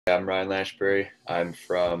I'm Ryan Lanchbury. I'm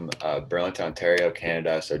from Burlington, Ontario,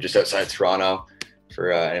 Canada, so just outside Toronto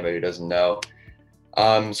for anybody who doesn't know.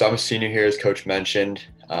 So I'm a senior here, as Coach mentioned.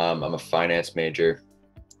 I'm a finance major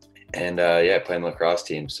and yeah, I play on the lacrosse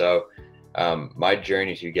team. So my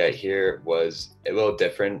journey to get here was a little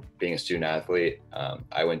different being a student athlete.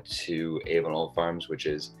 I went to Avon Old Farms, which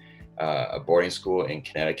is a boarding school in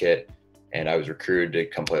Connecticut, and I was recruited to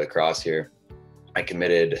come play lacrosse here. I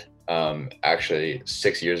committed actually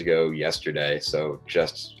 6 years ago yesterday, so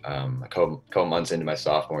just a couple months into my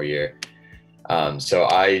sophomore year. So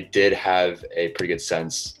I did have a pretty good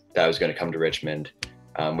sense that I was going to come to Richmond,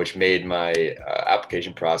 which made my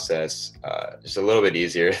application process just a little bit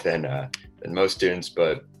easier than most students.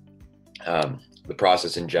 But the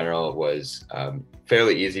process in general was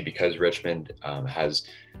fairly easy because Richmond has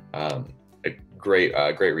great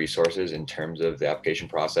resources in terms of the application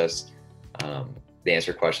process. They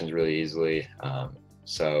answer questions really easily.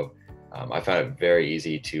 So I found it very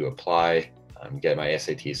easy to apply, get my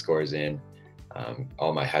SAT scores in,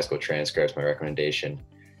 all my high school transcripts, my recommendation,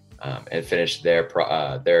 and finish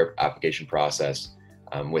their application process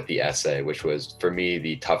with the essay, which was for me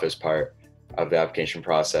the toughest part of the application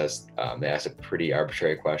process. They asked a pretty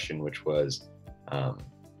arbitrary question, which was, it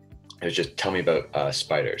was just tell me about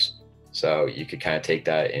spiders. So you could kind of take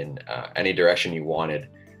that in any direction you wanted.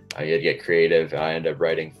 You had to get creative. I ended up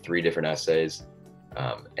writing 3 different essays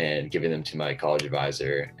and giving them to my college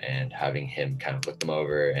advisor and having him kind of look them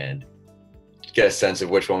over and get a sense of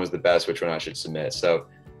which one was the best, which one I should submit. So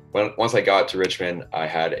once I got to Richmond, I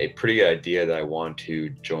had a pretty good idea that I wanted to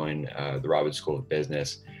join the Robins School of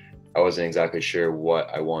Business. I wasn't exactly sure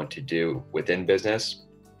what I wanted to do within business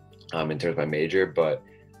in terms of my major, but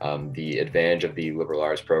the advantage of the liberal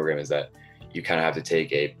arts program is that you kind of have to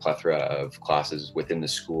take a plethora of classes within the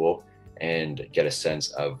school and get a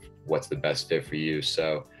sense of what's the best fit for you.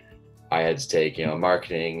 So I had to take,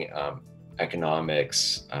 marketing,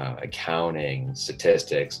 economics, accounting,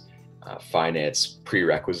 statistics, finance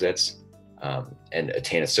prerequisites, and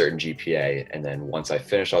attain a certain GPA. And then once I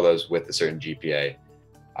finished all those with a certain GPA,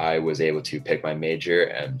 I was able to pick my major.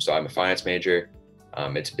 And so I'm a finance major.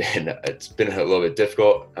 It's been a little bit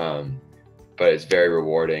difficult, but it's very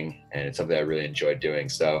rewarding and it's something I really enjoyed doing.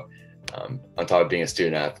 So on top of being a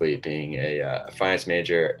student athlete, being a finance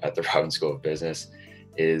major at the Robins School of Business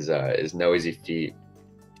is no easy feat.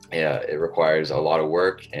 Yeah, it requires a lot of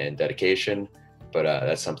work and dedication, but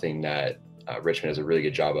that's something that Richmond does a really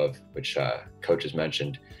good job of, which Coach has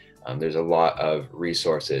mentioned. There's a lot of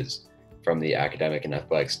resources from the academic and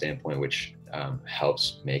athletic standpoint, which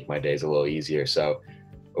helps make my days a little easier. So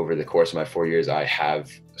over the course of my 4 years, I have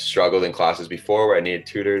struggled in classes before where I needed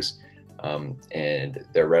tutors, and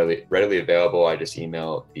they're readily available. I just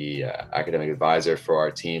email the academic advisor for our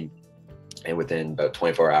team, and within about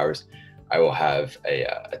 24 hours, I will have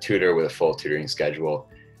a tutor with a full tutoring schedule.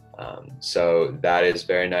 So that is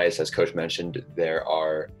very nice. As Coach mentioned, there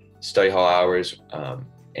are study hall hours,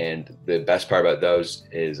 and the best part about those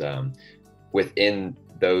is within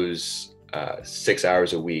those 6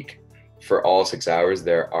 hours a week, for all 6 hours,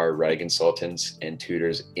 there are writing consultants and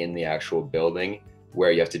tutors in the actual building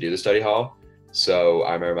where you have to do the study hall. So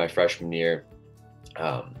I remember my freshman year,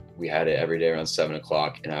 we had it every day around 7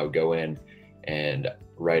 o'clock, and I would go in and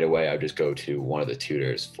right away I would just go to one of the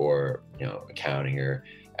tutors for accounting or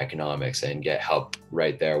economics and get help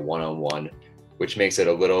right there one-on-one, which makes it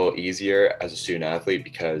a little easier as a student athlete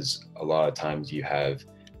because a lot of times you have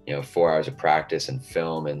 4 hours of practice and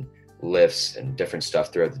film and lifts and different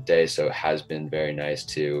stuff throughout the day. So it has been very nice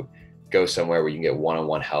to go somewhere where you can get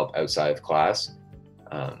one-on-one help outside of class.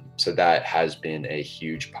 So that has been a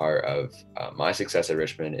huge part of my success at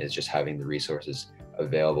Richmond, is just having the resources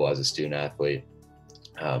available as a student athlete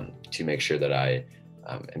to make sure that I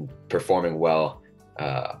am performing well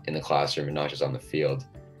in the classroom and not just on the field.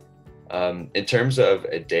 In terms of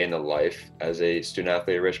a day in the life as a student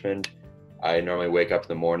athlete at Richmond, I normally wake up in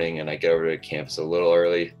the morning and I get over to campus a little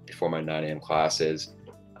early before my 9 a.m. classes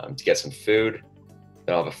to get some food.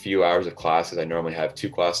 Then I'll have a few hours of classes. I normally have 2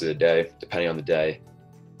 classes a day, depending on the day.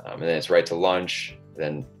 And then it's right to lunch.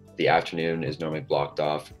 Then the afternoon is normally blocked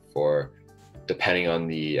off for, depending on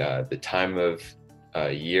the time of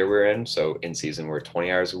year we're in. So in season, we're 20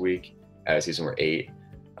 hours a week. Out of season, we're 8.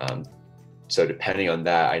 So depending on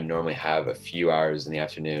that, I normally have a few hours in the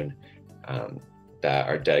afternoon that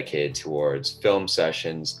are dedicated towards film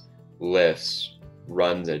sessions, lifts,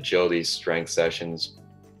 runs, agility, strength sessions,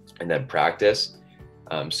 and then practice.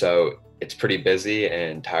 So it's pretty busy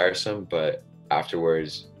and tiresome, but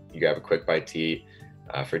afterwards you grab a quick bite to eat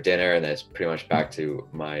for dinner, and then it's pretty much back to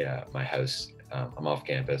my house. I'm off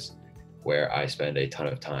campus. where I spend a ton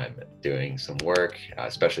of time doing some work,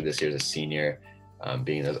 especially this year as a senior.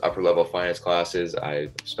 Being in those upper level finance classes,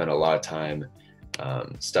 I've spent a lot of time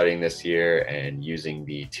studying this year and using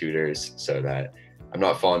the tutors so that I'm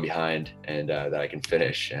not falling behind, and that I can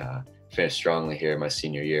finish strongly here in my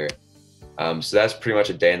senior year. So that's pretty much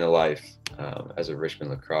a day in the life as a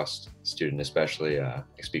Richmond lacrosse student, especially. I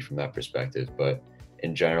speak from that perspective, but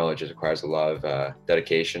in general, it just requires a lot of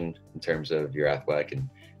dedication in terms of your athletic and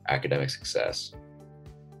academic success.